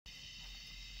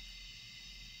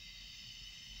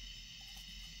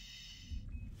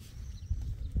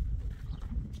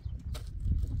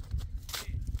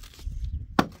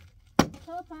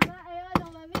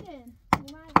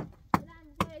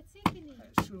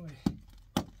شوی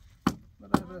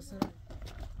برای رسه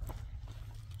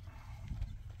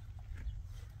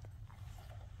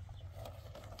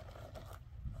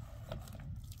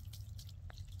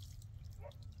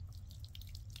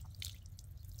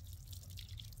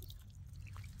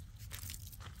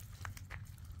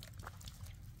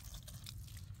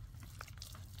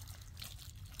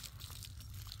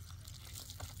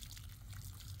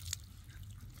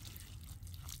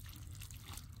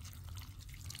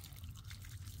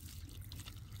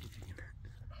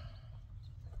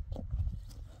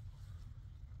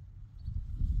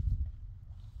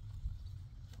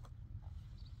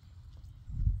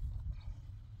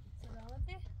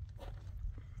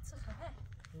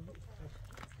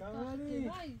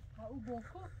او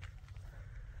باکو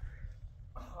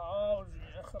حاجی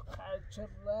اخو قلچه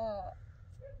را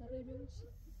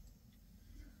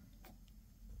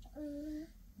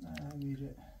نه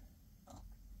میره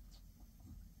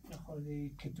یه خورده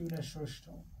کتونش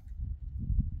رشتم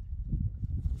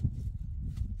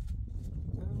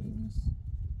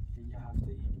یه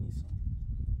هفته این نیستم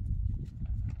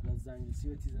حالا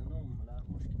زنگرسی و تیزنم حالا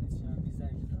مشکل نیست هم بی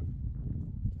زنگ بزنم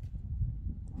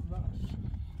باش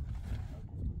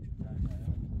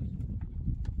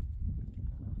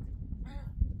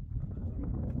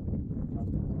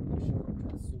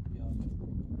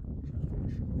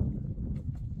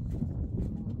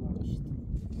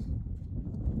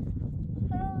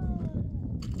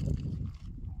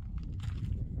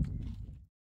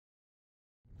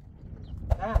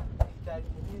نه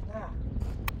درگیری نه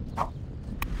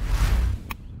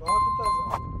باد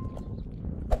تازه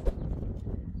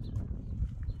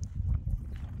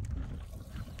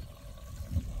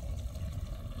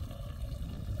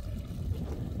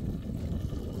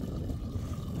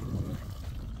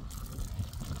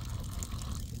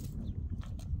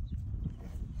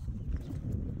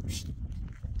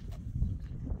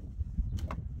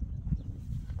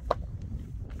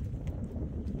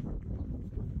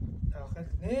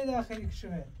نه داخلی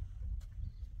کشمه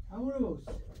همون رو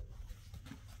بوز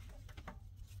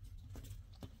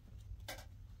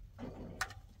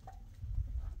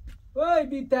وای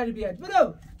بی تربیت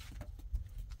برو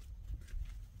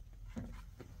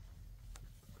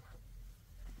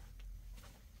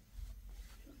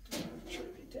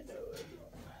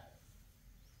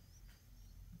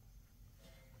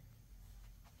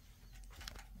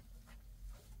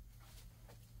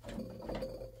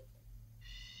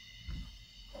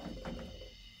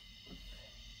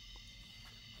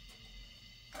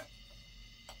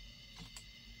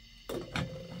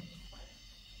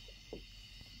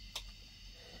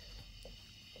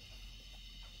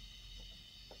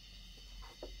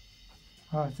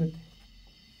ها ست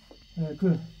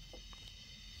good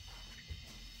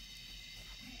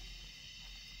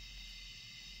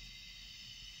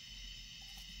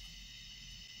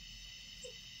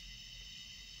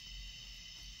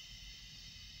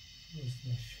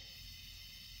نیستش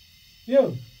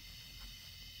یو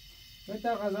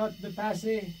بتا غذات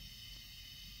بپسی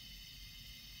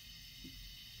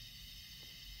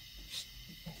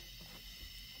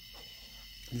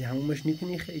ولی همونش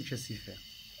میکنی خیلی کثیفه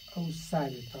او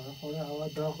سری تا خود هوا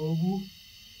داغ بود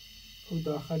او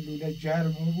داخل لوله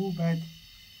جرم بود بعد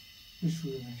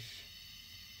بشورمش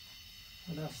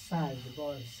حالا سرد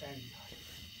بار سرد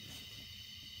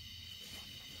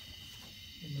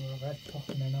این نوبت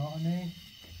تخمنانه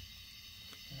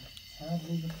سرد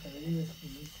بود خیلی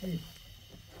بسیاری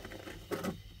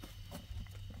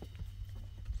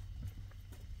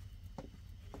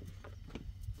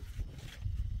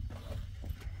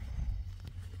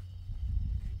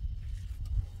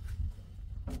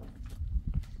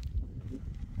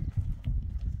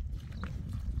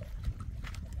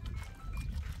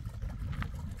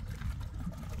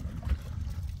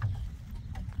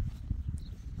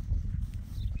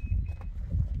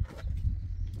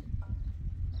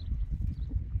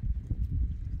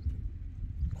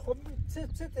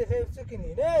چه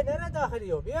کنی؟ نه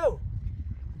داخلیو بیاو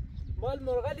مال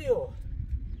مرغلیو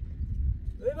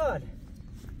ببال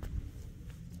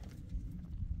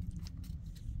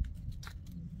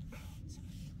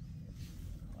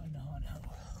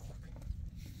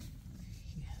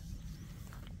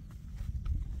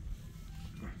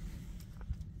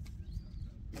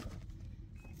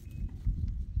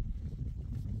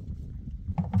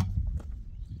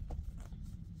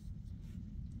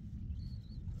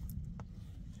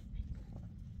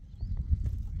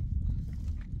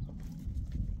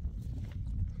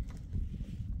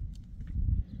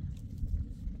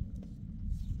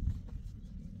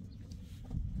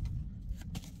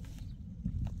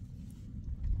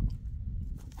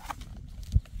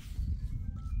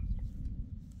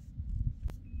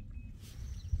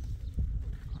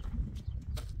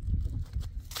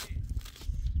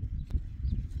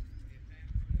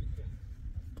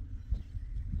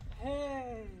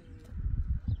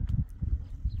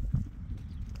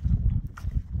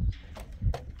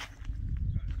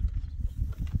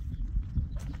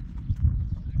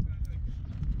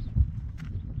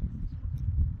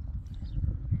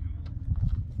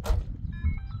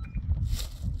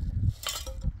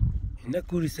نه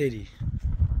کوری سری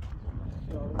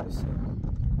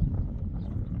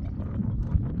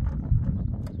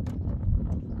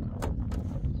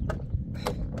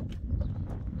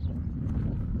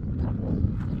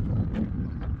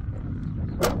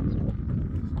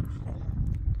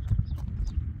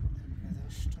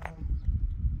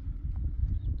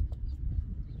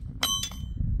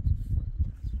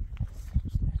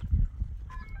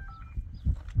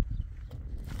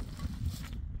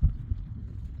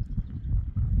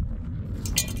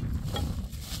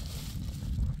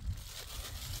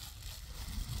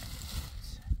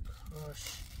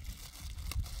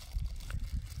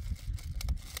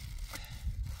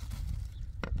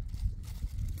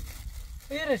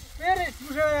Береш,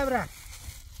 уже брат.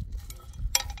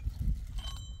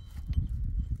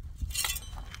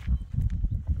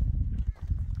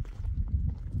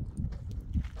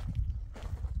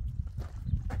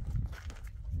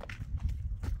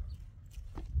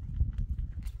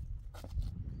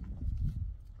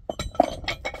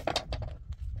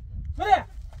 بده.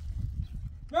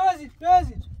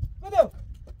 بازید. بدو.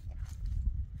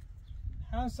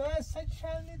 همسایه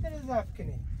چند لیتر اضافه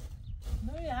کنی.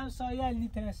 نه همسایه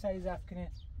لیتر سای اضافه کنی.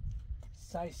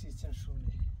 سای سیستم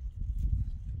شونه.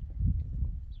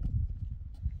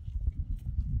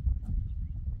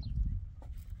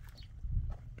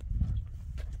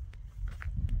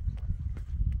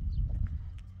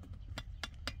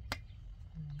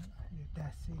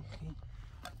 دستی خیلی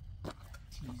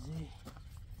چیزی.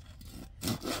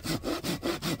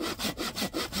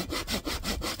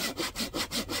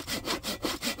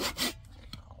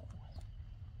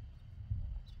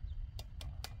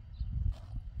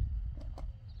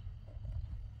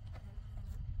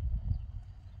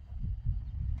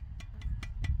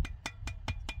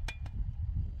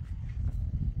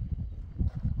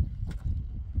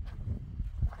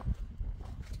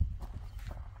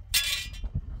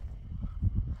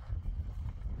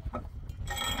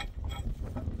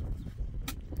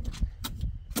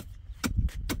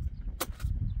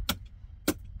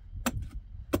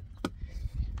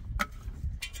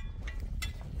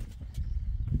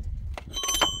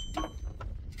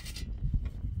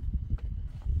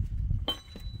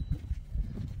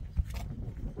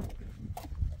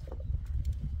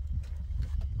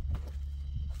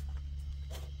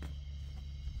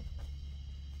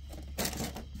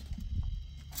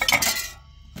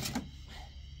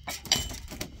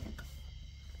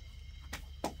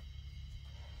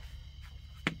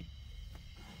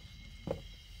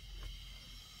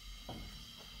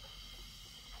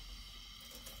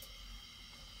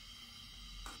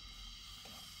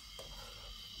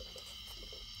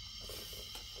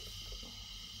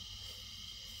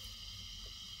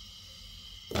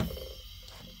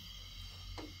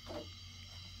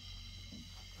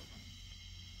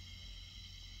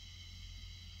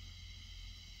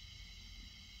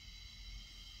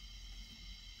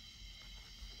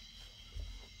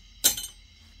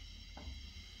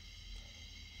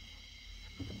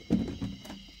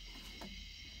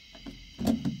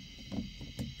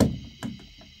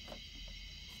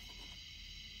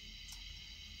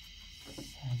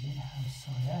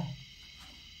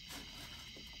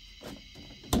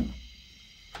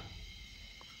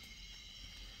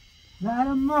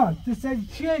 زهر مال تسال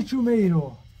چیه چومه ای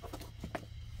رو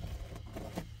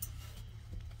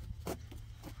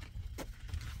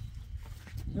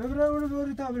ببره اونو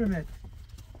دوری تا برمت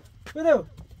بدو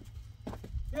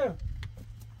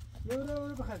ببره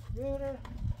اونو بخش ببره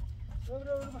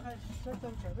اونو بخش شرطا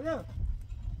بچه بدو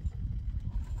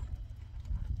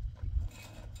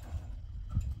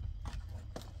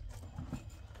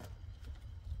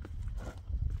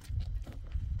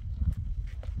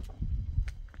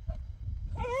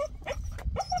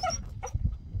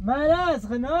مالاز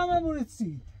خنامه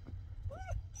مورتسید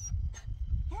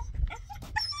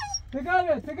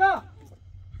تقا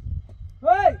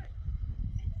وای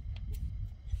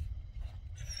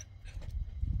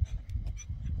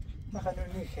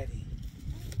بخنو نخری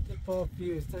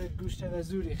پاپیوز تا گوشت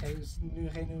وزوری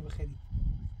خیلی نو بخری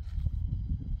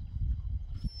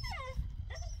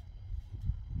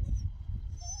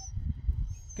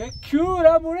که کور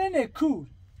امونه نه کور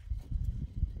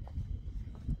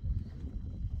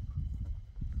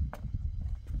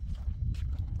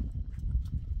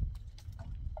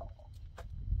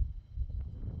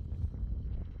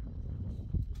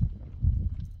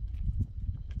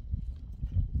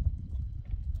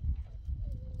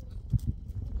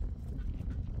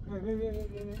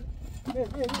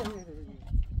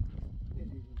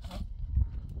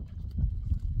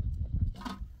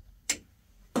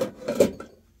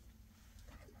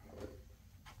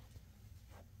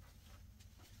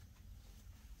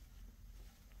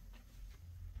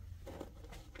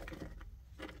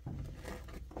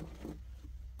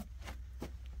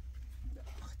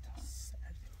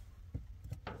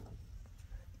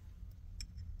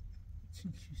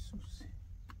چی سوسه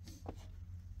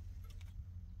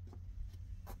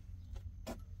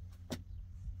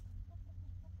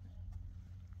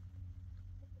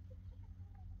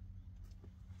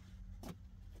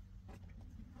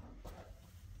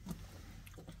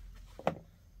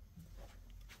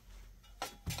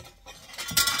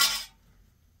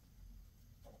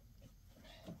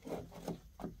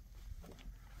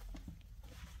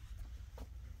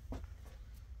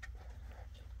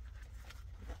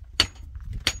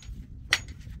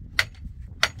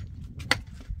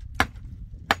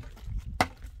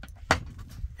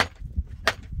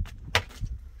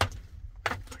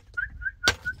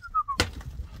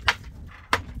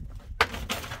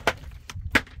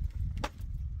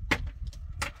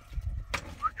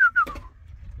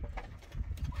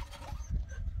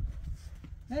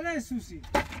نه سوسی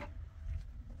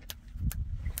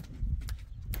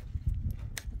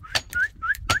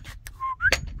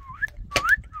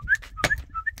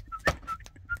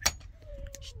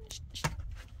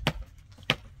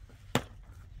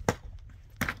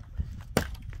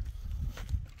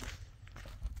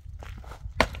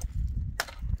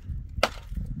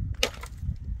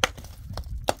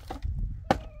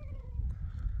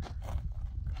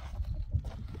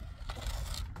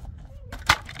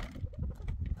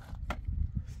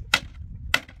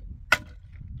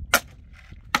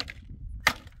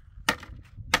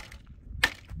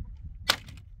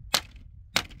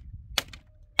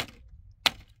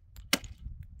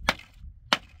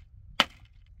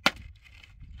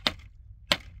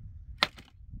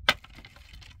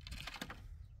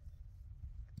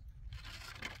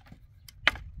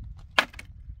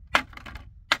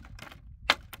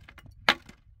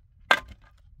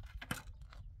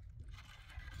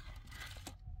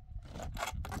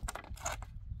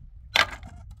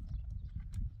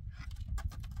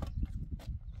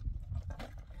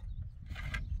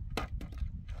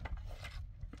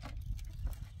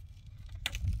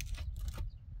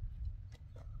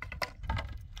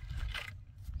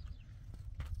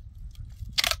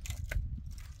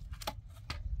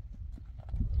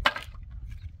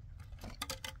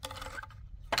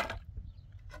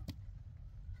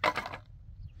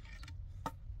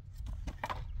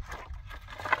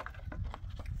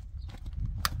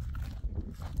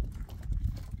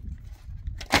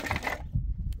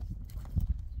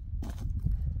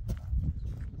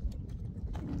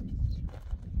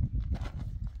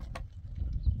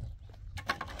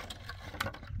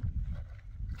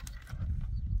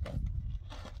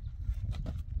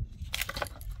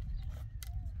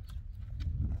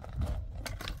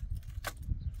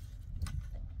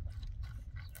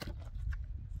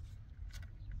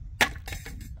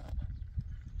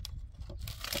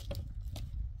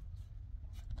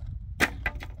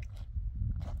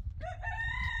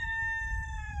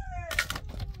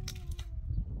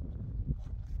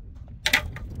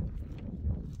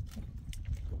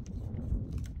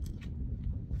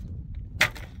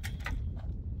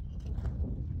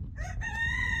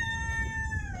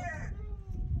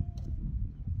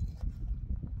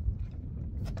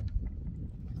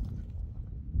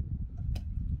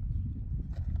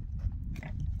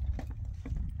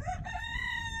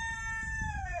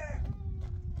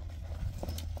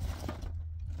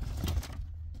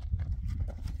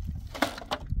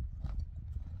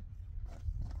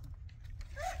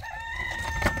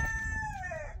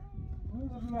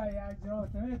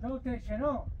دوته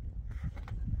شنو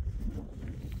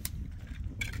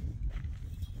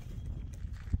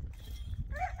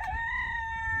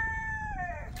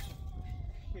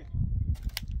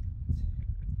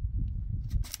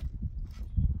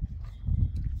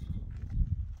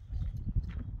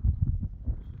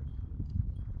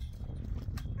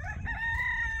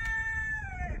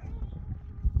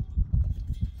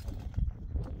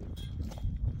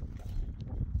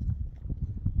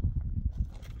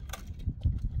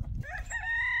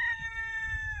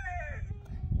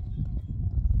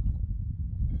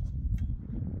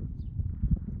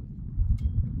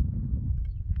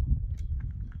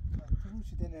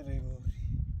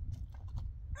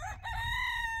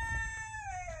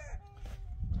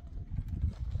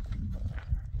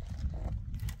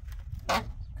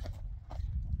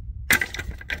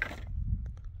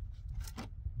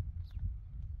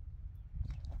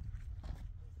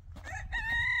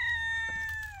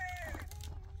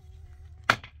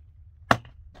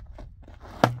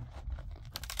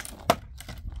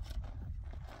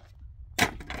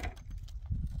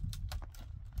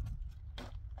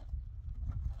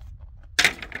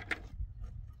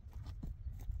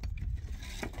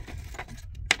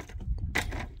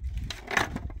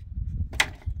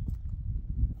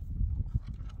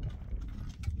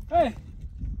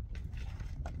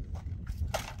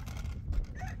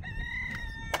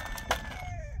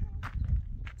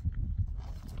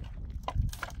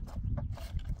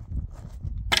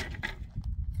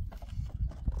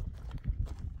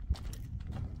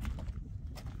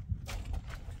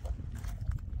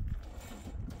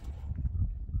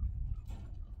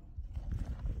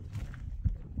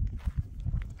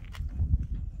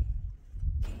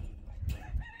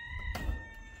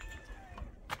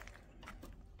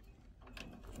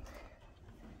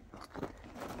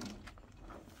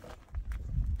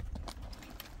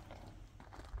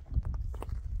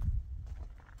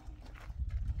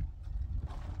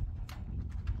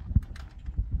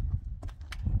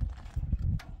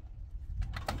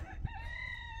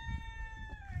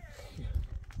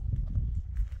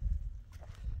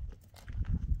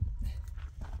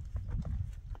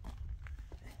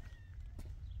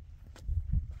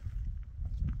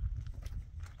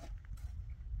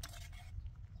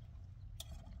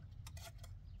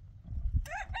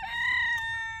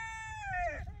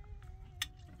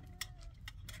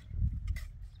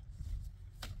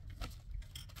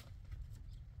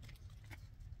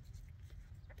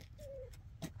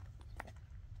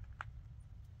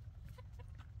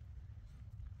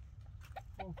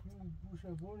خب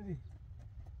گوشه بردی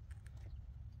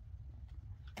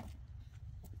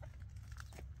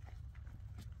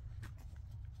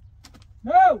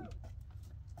نو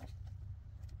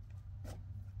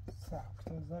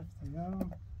ساکتا زفتی یا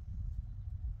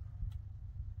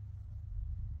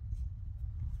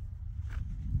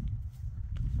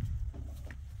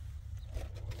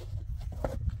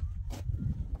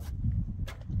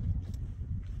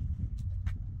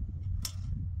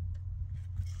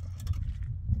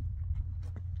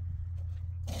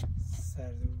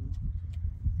سرده بود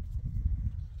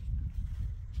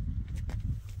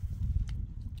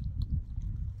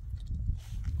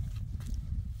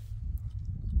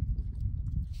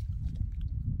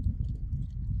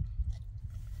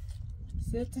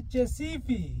ست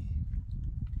جسیفی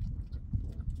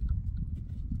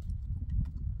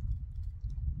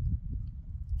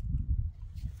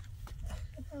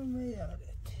همه یارت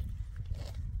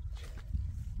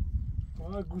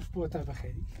گوش بوتا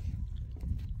بخیری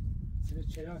زیر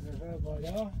چراغ راه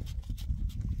بالا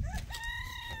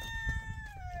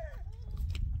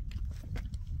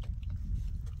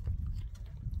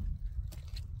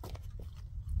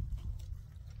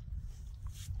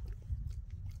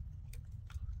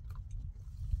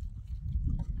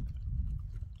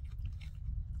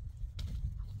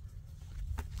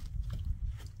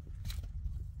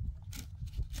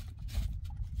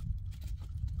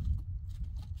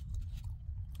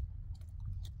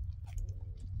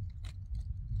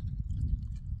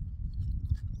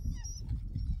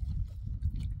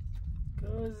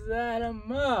زهر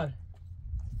مار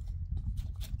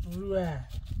روه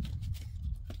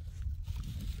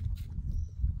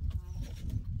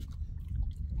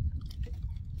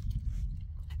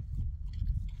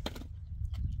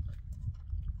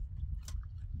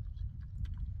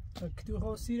اکتو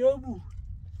خواسی رو بود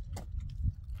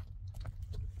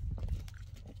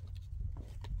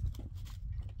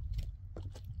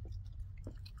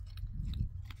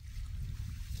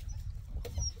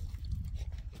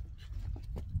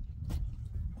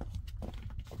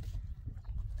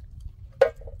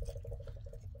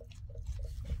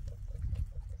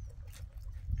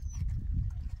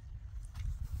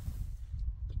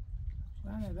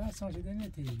بس شده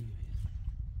نتیجه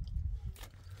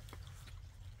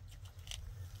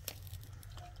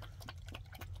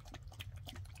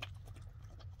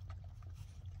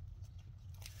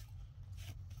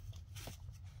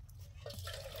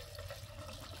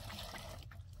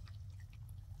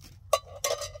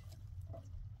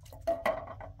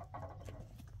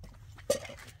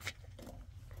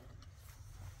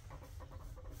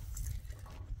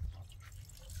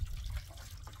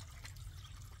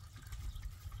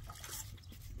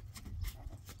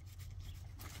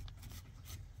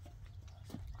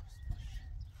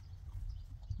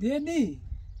دینی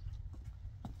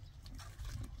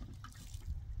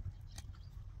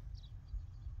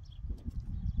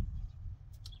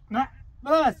نه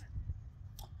بس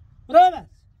بس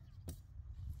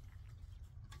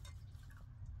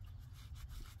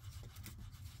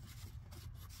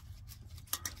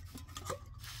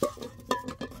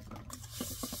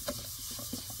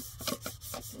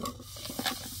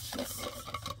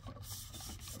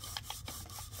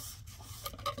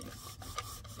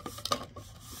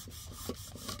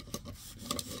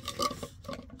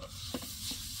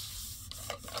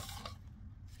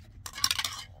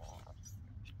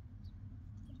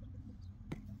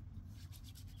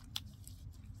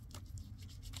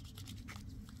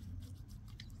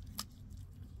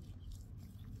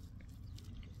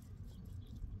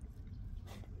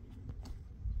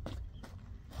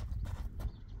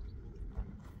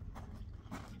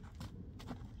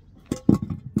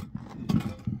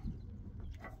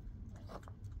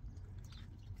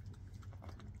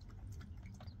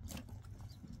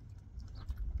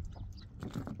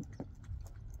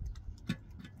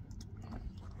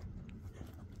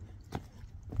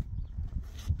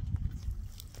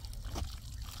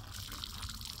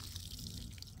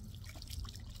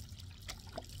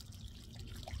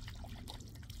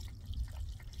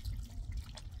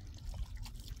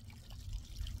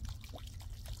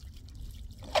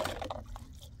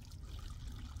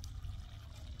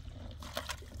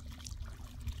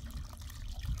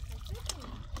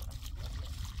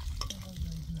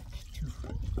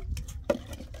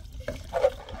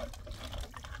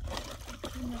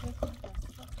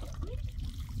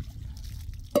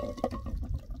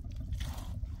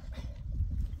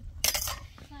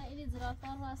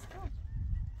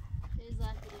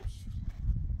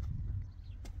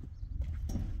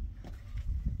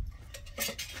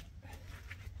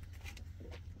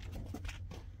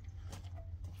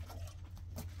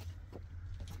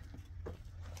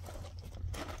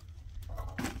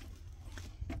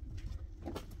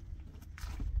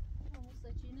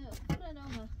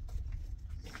نامه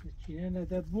سکینه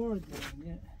نده برد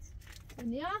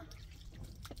دنیا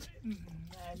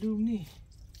معلوم نی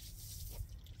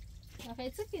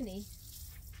نخیل سکنی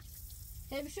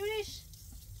خیلی بشوریش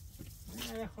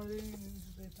نه خود این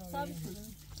صابی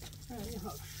کنم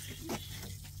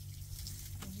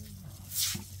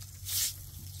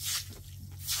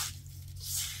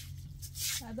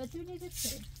بتول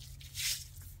نیست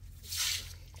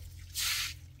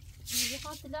چه میگه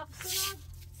خواهد تلاق کنم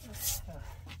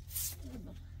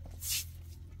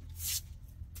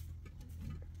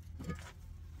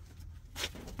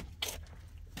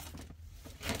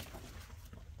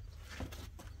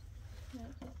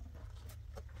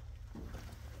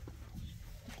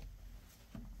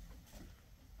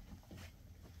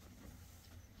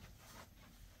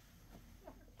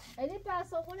علی پس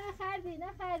صابون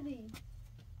نخردی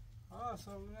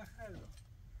صابون نخردم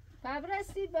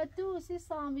ببرستی بتو سی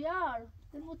سامیار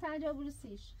دل مو تنجا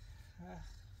برسیش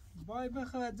بای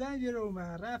بخواد زنگ رو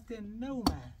من رفت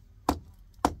نومه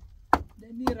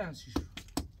نیرم چی شو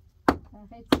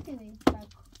خیلی کنی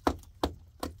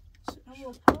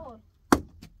همو پر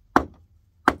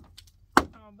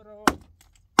برو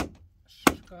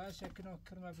شکایت شکنه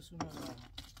کرمه بسونه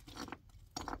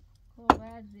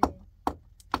کوورده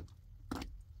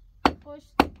خوش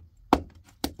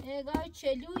نگاه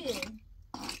چلویه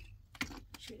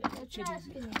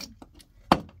چلویه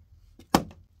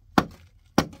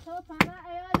تو پناه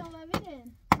ایال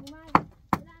اومدین اومد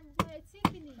بلند چی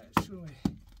کنی شوی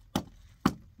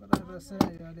برای رسه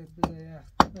ایالت بده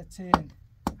بچین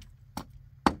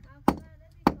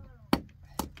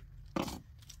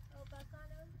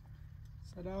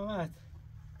سلامت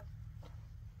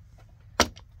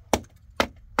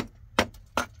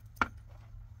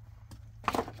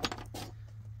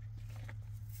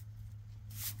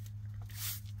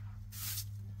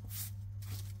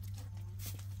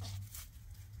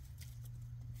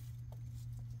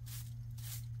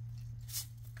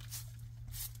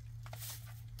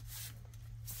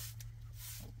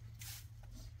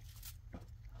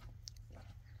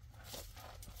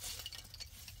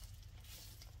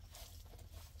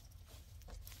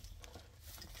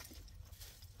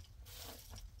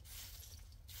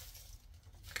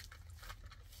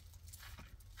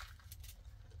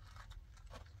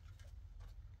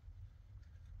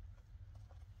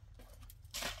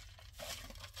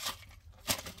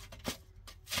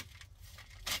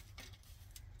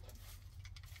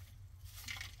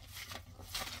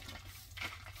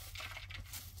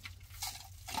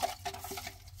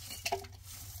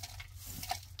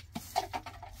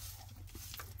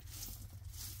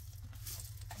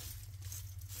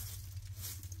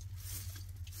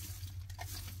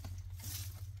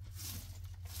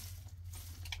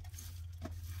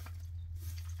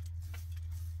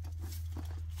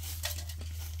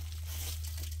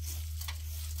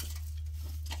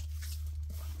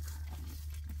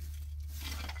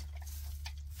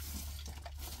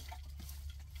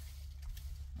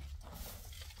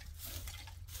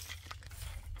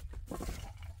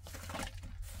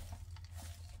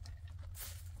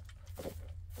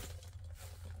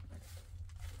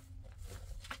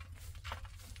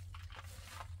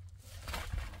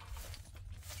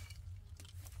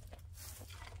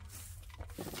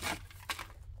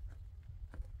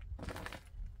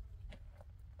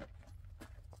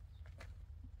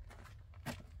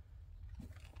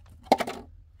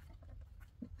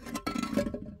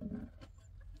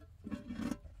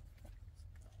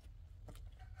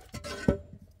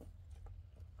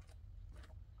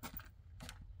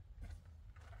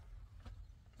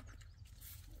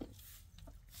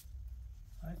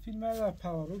فیلم ها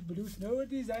پاورو بلوت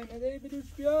نوردی زنگ نداری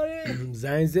بلوت بیاری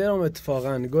زنگ زیرم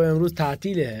اتفاقا گو امروز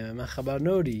تعطیله من خبر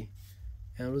نوری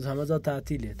امروز همه جا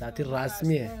تعطیله تعطیل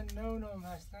رسمیه نونم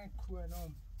هستن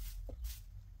کوانم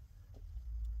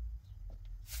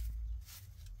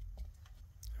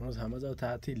امروز همه جا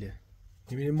تعطیله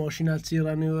میبینی ماشین از چی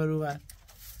رنی برو بر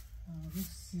امروز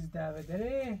 13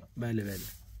 بدره بله بله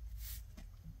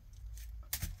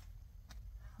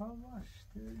خواهش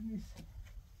نیست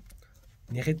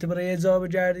نیخیت برای یه جا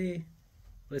بجردی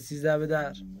و 13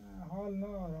 بدر حال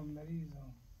نارم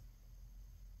مریضم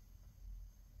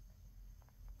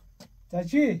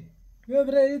چچی بیا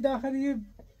برای داخل یه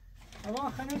هوا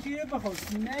خنه چیه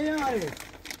بخور نه یاره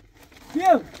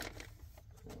بیا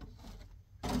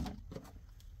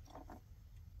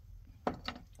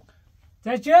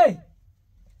چچی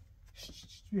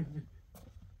بیا بیا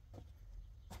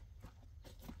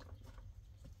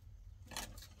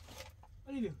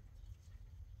بیا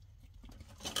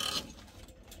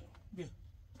بیا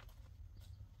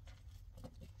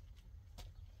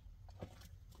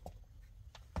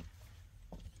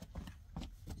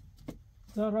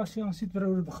راسي نسيت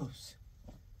برا بخوس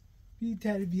بی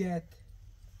تربیت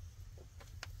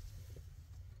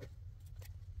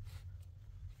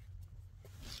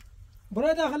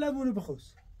برا داخل برو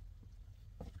بخوس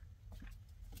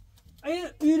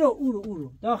ای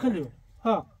اورو داخل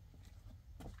ها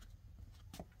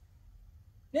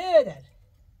نه در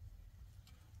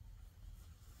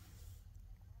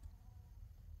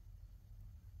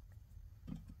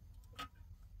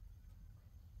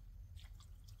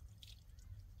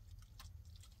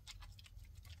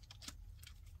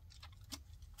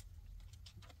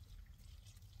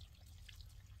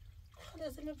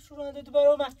خلاص شورانده تو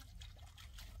برا من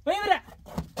ببره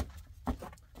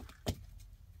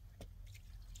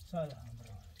سلام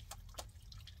برا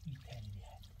این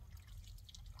تربیت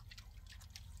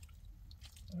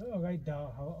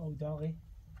آقای داغی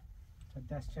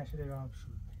دست چشم رو هم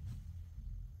شروع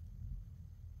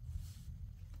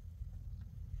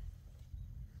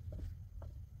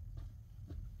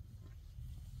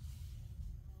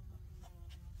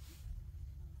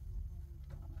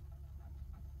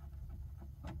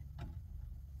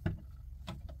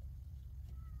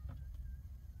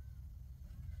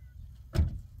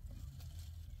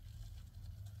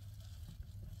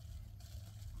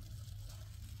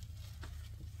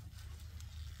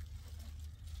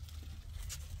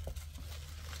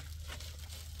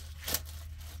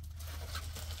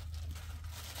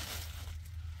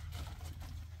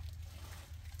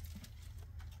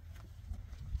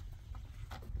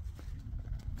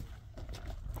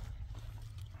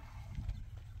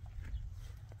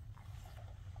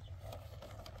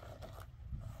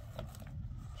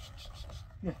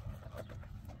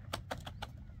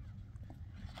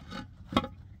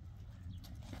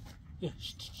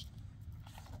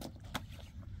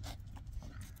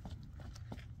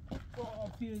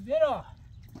پیرزیرا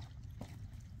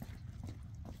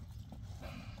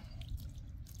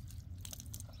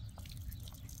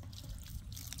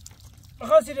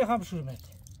خاصی ری خم شروع میت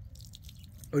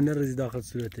اون نرزی داخل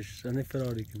صورتش انا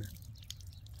فراری کنه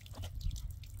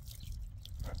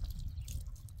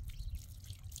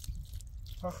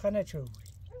خانه چه بود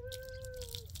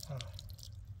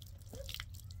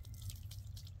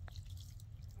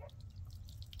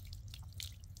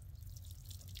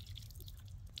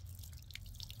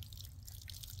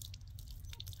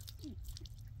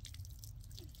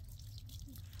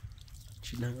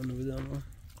چی نه اونو بدم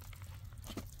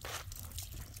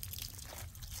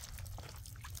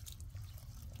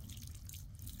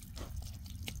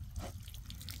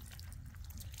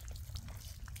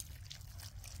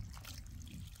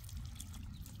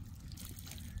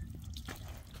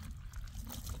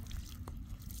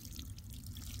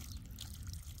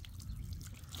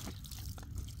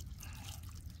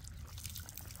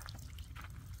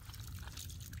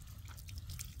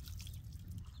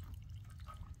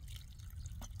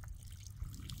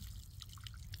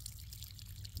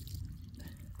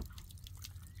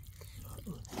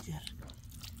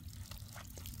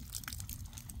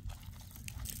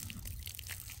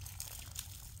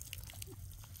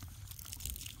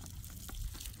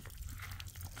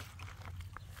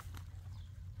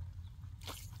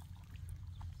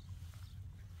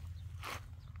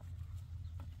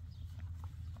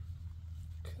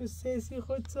سیسی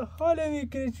خود چه حاله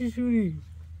میکنه چی شوری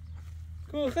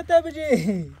کو خطا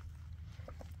بجی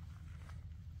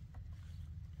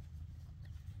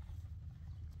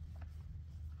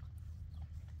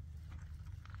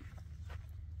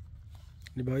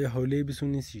لبای حوله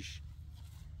بسون نیستیش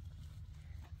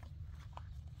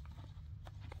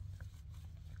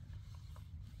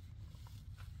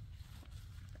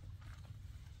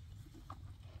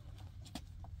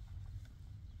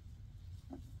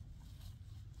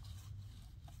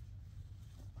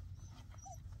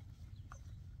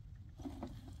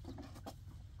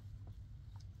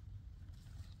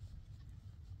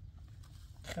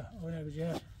اونه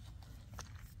بجی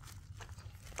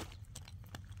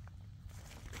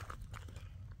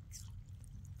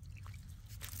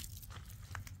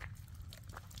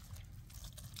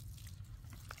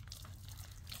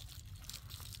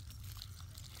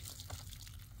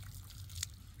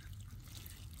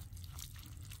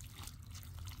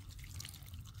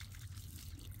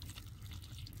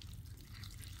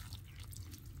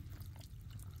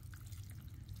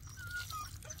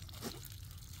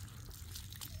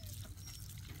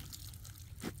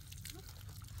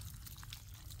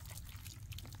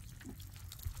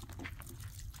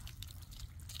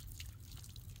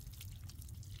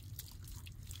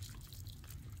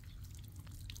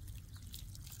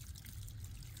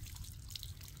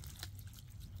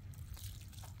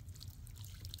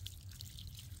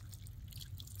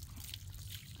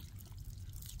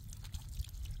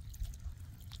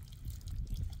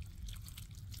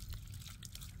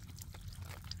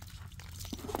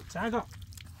چاقا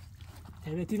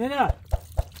تبتی ندار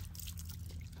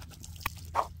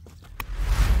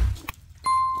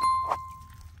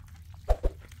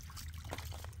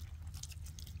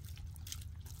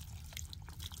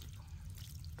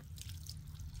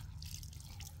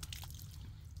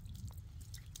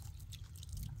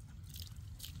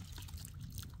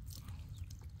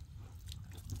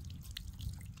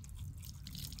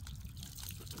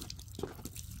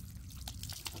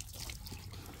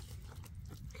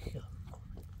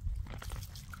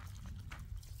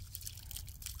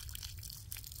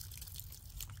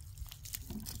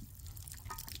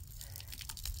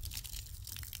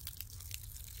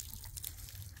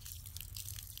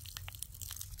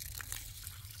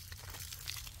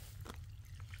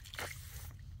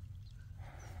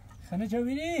خانه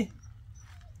چاویلی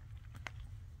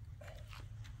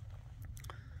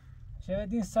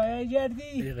شاید این سایه گردی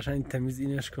یه قشنگ تمیز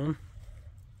اینش کن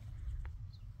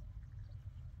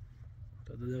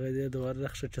تا 2 دقیقه دیگه دوباره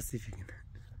رخش کثیفی کنه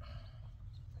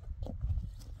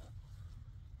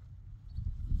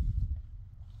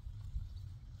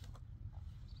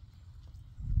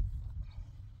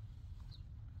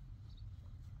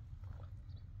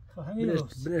خب همین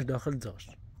روز بنش داخل زاش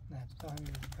نه تا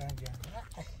همین پنجه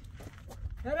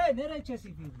نره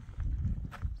کثیفی بود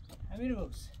همین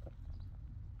روز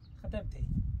ختم تی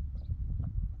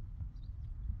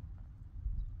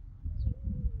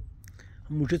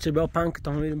موشه چه بیا پنک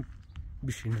تا همین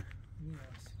بشینه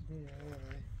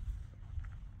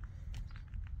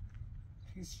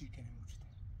خیز چی کنه موجود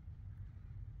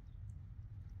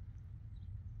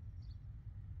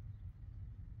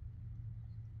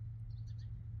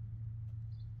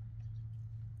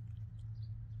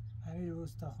همین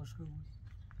روز تا خوشگو بود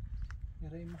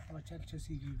یاره این مخواچل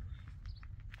چسیگی بود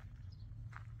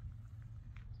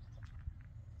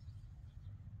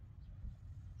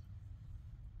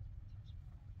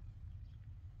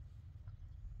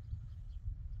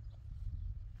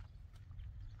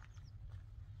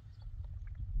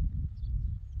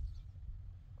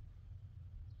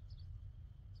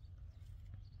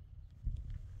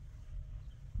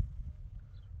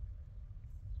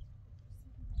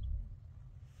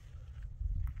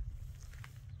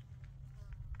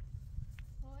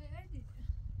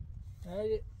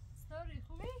هی ستوری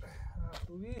خوبی؟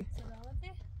 خوبی؟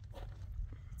 سلامتی؟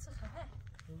 چه خبر؟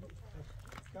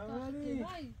 کاملی؟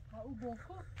 او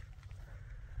بانکو؟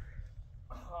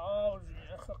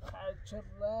 خب قلچه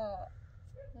را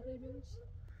نره بیرش؟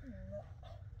 نه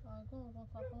آگاه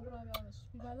فرقان برای بیارش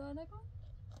بیبردار نکن؟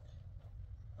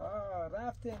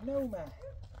 رفته نومه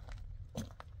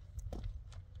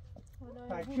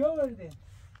پکی آورده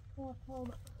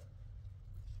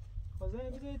خوزه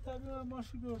بده تابی من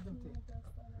ماشی بردم تی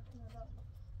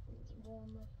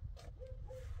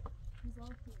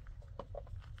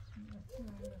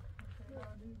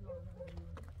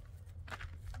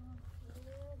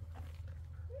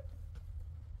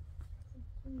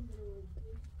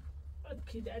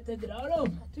که در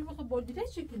تدرارم توی بخواه بردیده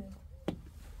چی کنه؟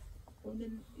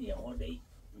 اون یه خورده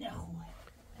نخوه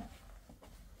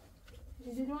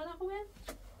چیزی رو نخوبه؟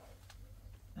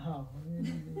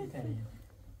 تریم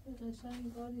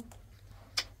قشنگ گاری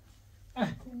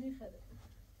میخره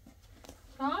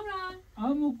کامران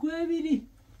امو کوه بیری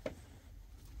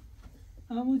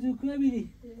امو تو کوه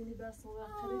بیری ببینی بس اون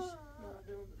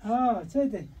وقتش چه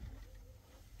ده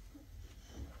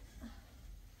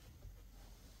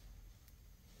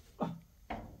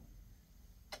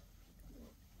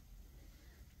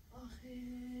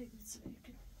آخه گیتسایی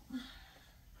کن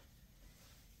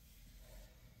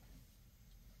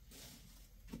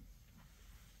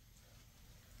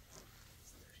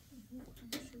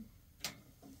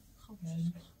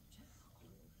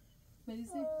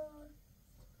مریضی؟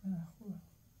 خوبه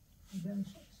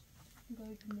دیدنش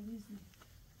گاهی که مریضی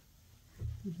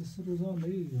تو 3 روزا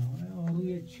مریض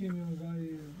آروی چی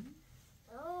میمونی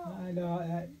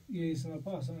الا یه اسم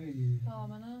پاس میدی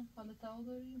منم حالا تاو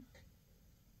داریم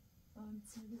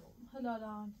هلا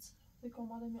لعنت فکر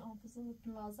مال می آنفزه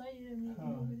لازایی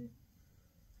میگیری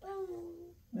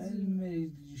من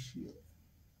مریض دیشیه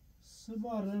 3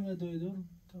 بار رمه دویدور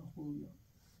تا خوبی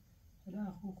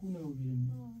هلا خو خونه بگیریم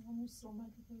همون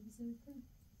سومتی که بزیده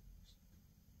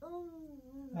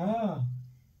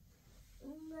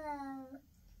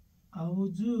امو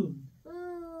جون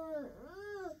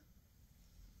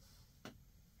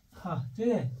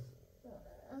چه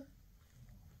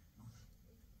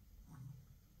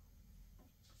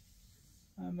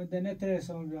اما ده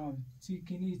نترسم بیام چی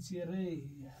کنی چی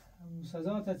ری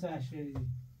سزا تا چشه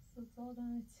سزا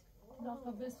دانت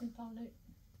داخل بس میتونه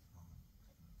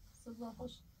سزا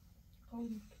خوش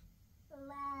قولی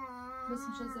بس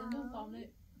میشه زنده تامنه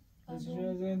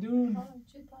چه زندون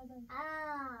چه تادم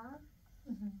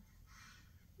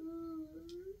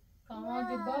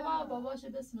کامان باباش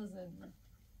بسم زندون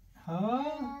ها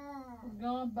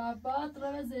گام بابات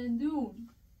رو زندون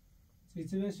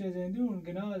چیزی بشه زندون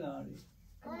گناه داری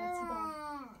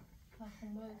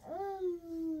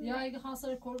یا اگه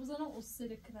خواستار کار بزنم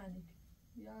اصیل کرانیک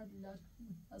یا لیلا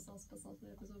اساس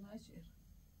بیه بزن نشیر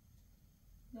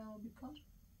یا بیکار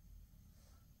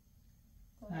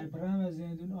برام از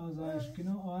زندون آزایش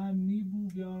کنم آهم نیبو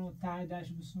بیان و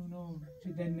تعدش بسونم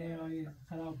چه دنه های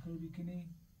خراب کنی کنی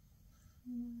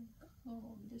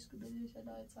میدهش که بدهش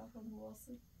ادای تاکم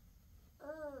بواسه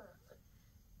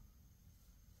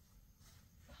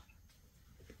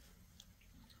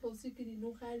خوزی کنی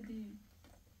نو خردی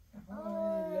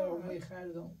لغمه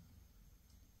خردم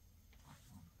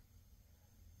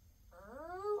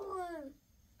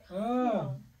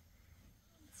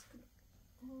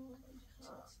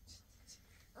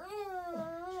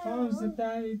خمسة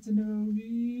تايت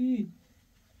نوبي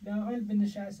داخل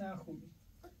بنشاس أخوي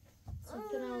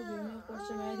سلطنة وبيني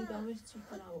قرش معي دامج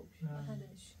سلطنة وبي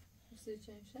هذاش بصير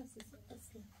شيء شاس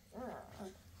أصلا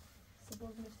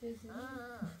سبب مختزي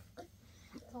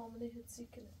تعملي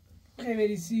هتسيكنا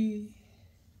خبريسي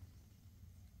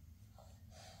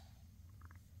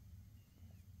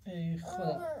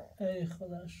ای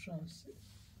خدا شانسی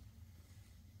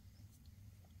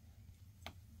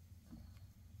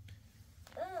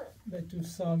به تو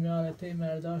سامیارته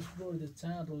مرداش برده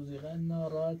چند روزی غن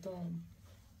ناراحتم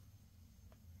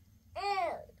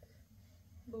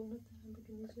بومت هم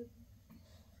بکنی جد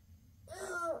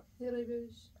یه رای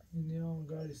ببیش نیام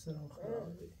گاری سرم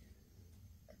خرابی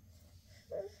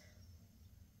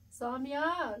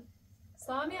سامیار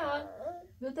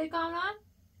بیوتی کامران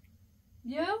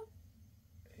بیو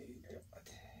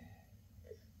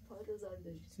پایل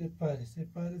زردشی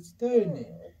سپاره چطوری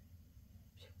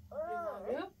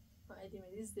بیو هایدی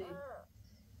مریض دی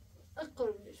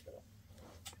اقرب بیش برم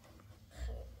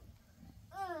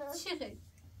چی خیلی؟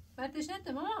 برتش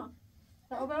نده ماما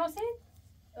او براسید؟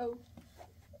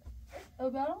 او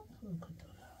برام؟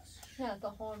 نه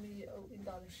تا خواهمی او این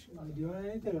دارش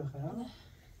دیوانه نیده بخرم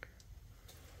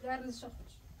گردش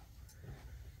خوش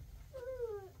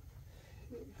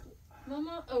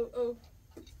ماما او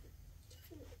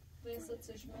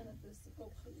ریست چشمانت بسته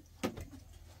او خیلی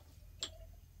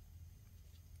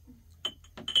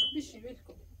بشی ویل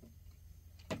کن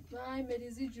من این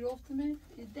مریضی جفتمه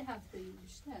 10 هفته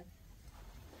بیشتر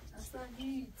اصلا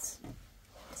هیچ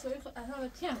سوی همه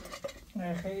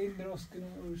تیم خیلی درست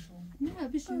کنیم روشون نه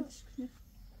بشیش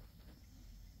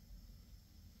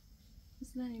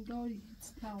مثلا این داری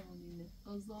هیچ تمامینه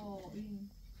غذا این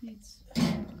هیچ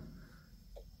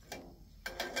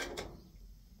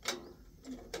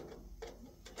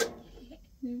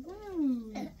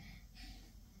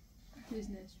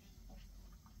بزنش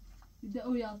ده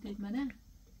او یالتید منه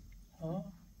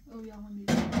ها او یا هم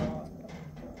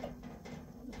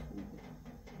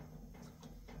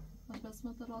بس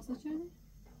ما تراسه چنی؟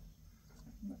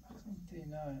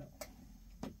 نه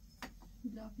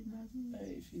لا فیلم ازم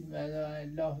ای فیلم هذا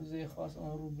لحظه خاص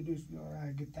آن رو بلوش بیاره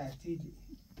اگه تعطیلی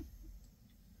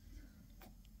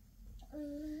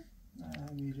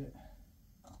نه میره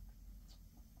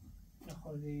یه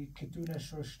خورده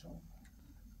کتونش رشتم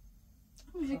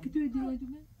یه کتوی دیگه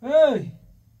دومه هی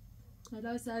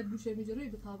حالا ساعت گوشه میجوری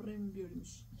به خبره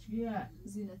میبیاریمش چیه؟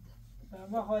 زینت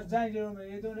ما خواهد زنگ رو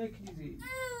یه دونه کلیدی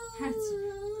هرچی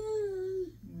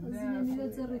از این میره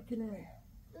زره کنن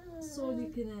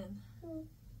سولی کنن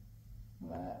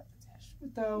و چشم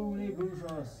تاونه بروش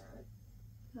هست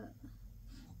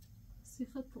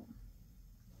سیختون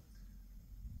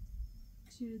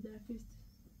چی در فیت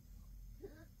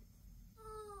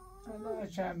اما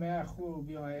چمه خوب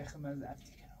بیای خمه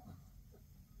زفتی کنم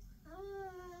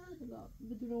لا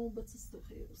بدون اون بتستو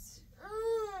خیرس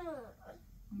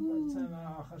چمه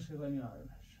آخر شغل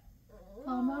میارمش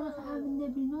کامران خواهد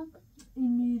نبینم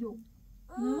این میرو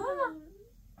نه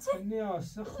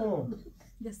نیاز خوب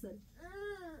گسل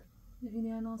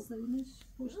اینی اناصرینش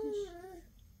پشتش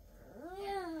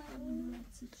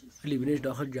لیبینش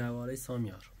داخل جواره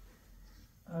سامیار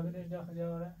آبینش داخل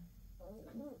جواره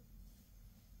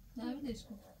نه بینش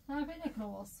کن نه بینه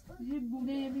کواس یه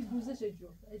بونه یه بی گوزش جو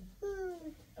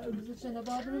گوزش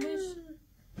نبادرمش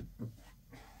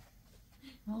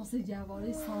ناسه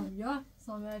جواره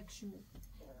سامیار کشمو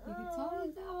دیگه تا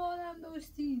دوارم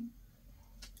داشتیم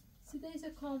سیده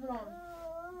ایسه کامران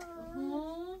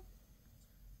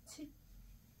چی؟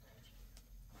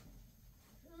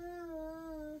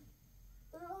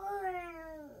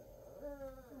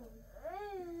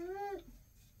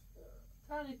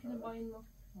 فرقی کنه با این ما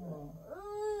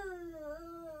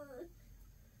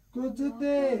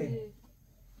زده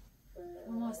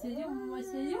Mamma serio? Mamma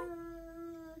serio?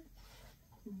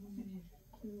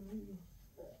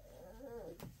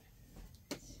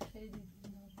 خیلی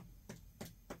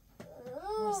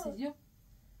Mamma serio?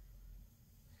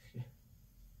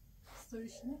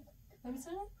 Storyش ne?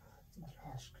 نمی‌تونه؟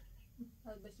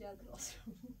 البته یاد راست.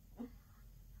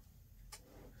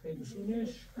 خیلی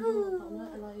شونش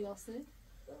الان یاسه.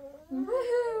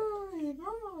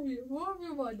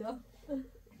 مامی بالا.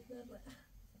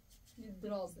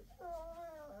 درازه.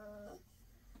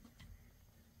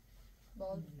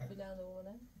 بال بلند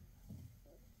اونه.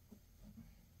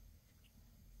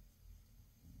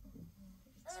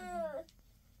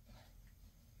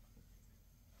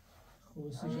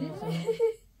 خوب سیجن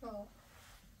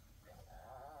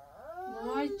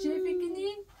ماما چه بکنی؟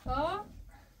 ها؟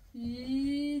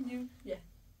 یه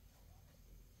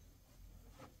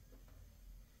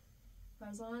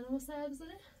فرزانه رو سر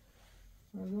بزنه؟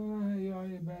 فرزانه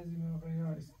یا بعضی موقعی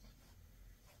هست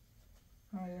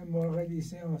های مرغ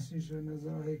لیسه آسیش رو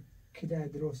نظاره کده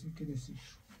درستی کده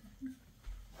سیش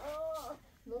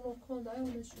نونو کن دای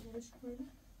اونش کنی؟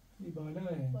 ای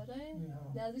بالاه بالاه؟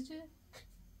 نزدی چه؟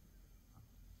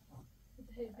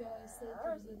 هی بیا ایسته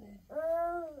تو بزنه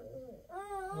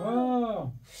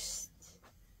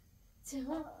چه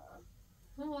ها؟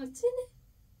 ها چه نه؟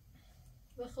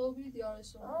 به خوبی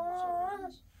دیارش رو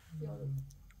دیارو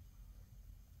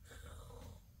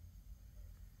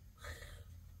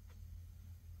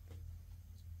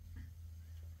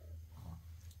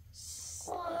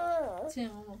چه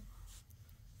ماما؟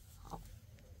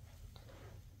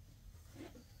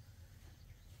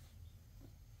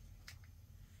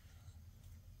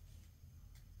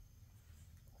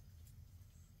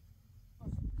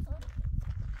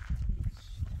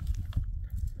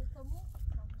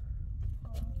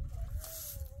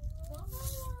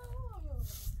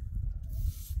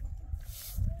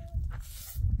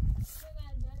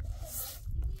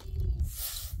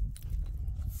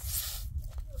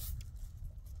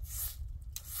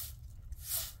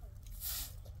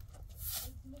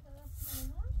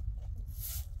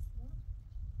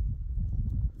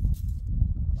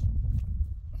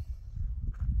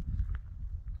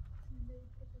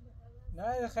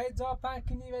 نه خیلی جا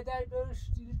پنکنی و در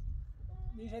برش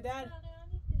میشه در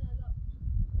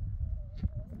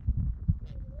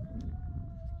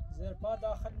زرپا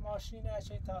داخل ماشینه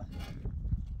چه تا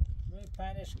روی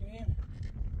پنش کنیم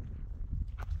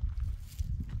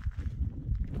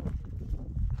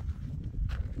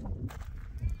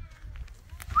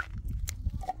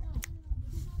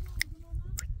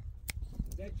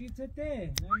چی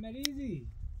چته؟ من مریضی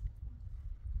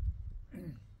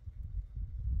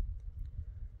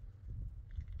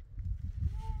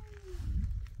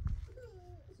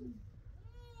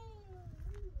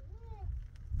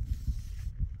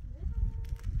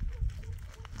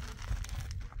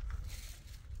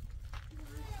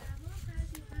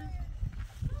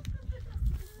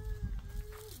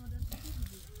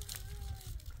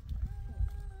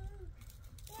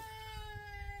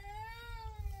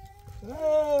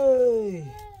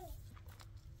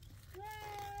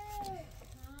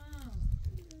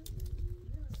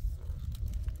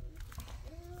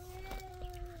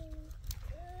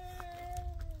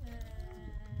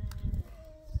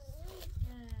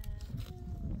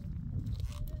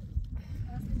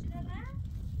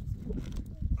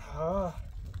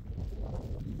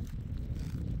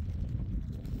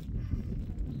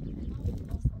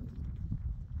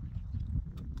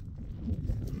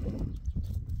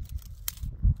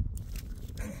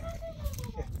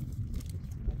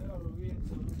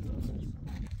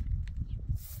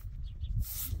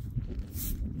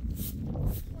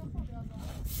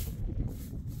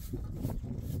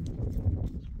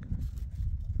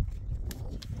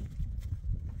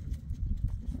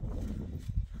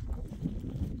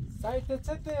سایت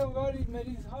چته انگاری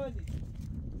مریض حالی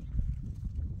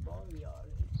باوی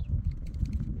آره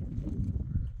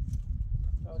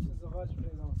تاوش زغال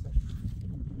پریزانسر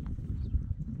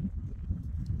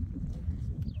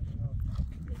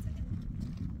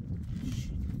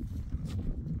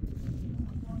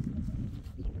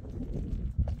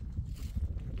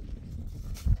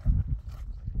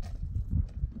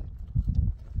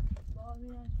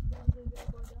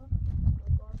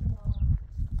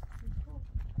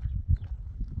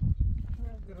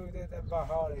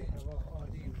بهاره هوا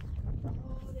عالی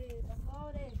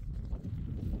بهاره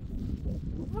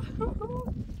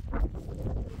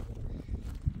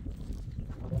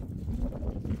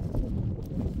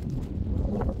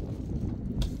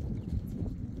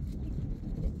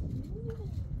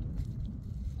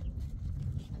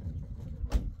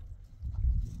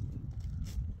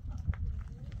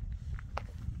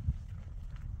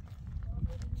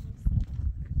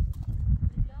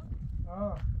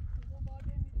آه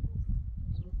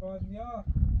روبانیا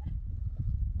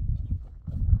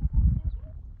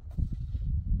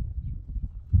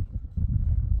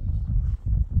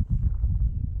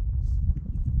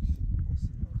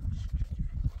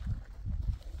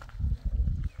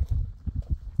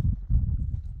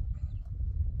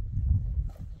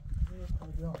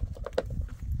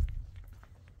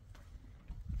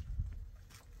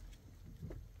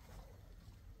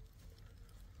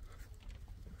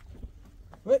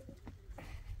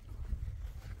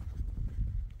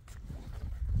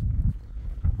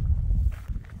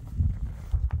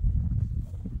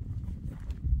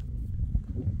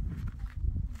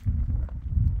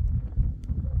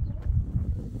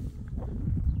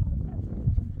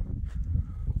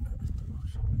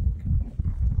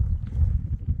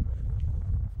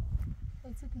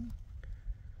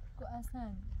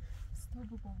Hasan, stop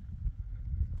بکن.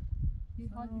 این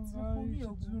حال ایتنا خوبیه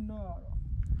بود.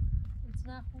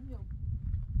 ایتنا خوبیه بود.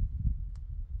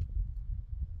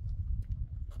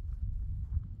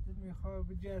 دل میخواه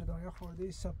بگردم یه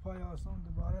خورده سپای آسان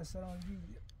دوباره سرانگی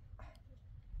بگیر.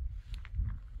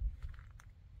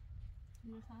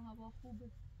 میخواه هوا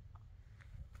خوبه.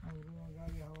 امرو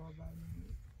مگری هوا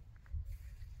برمیگیره.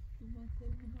 دوباره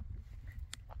تلویزیون خوب.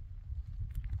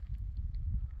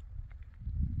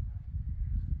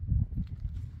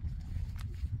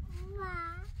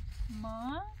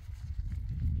 ما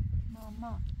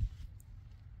ماما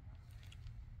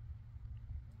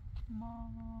ما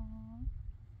ما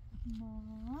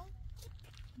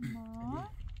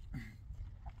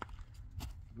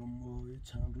ما رو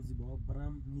چند روزی با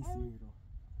برم نیست میرو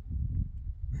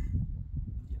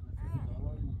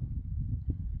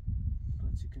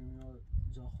را چیکن یا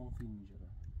جا خون فیلم میجره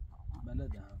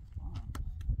بلده هم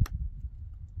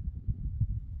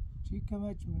چی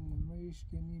کمچ من مریش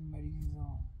کنی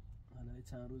مریضان حالا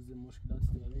چند روز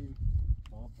مشکلاتی داریم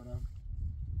با برم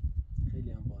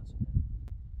خیلی هم واجبه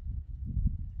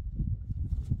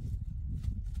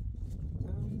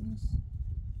تاوری نیست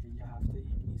یه هفته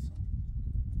این نیستم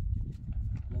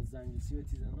حالا زنگلیسی و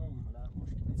تیزنم حالا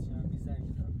مشکلی چی هم بی زنگ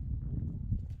میزن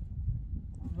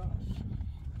باش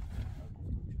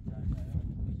گفتم که در جریان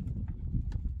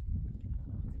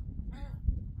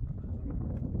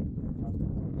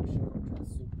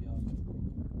صبح بیاد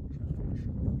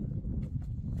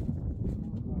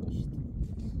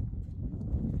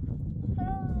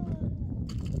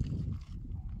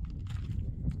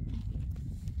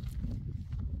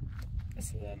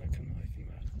صدا نکن های فی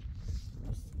مرد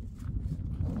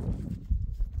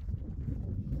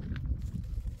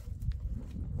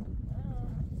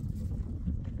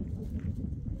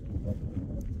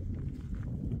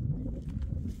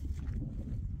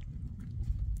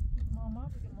ماما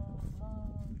بگه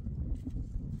ماما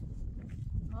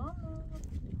ماما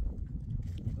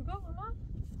بگو ماما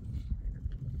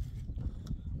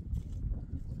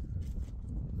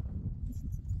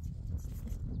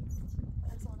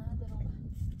ارزانه دارم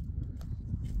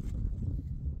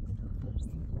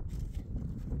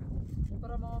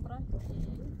برا ماما برا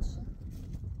هیچ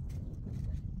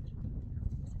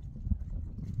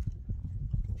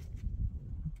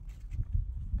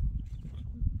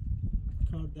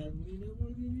کار درمونی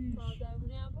نبردی نیش؟ کار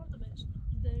درمونی هم بردم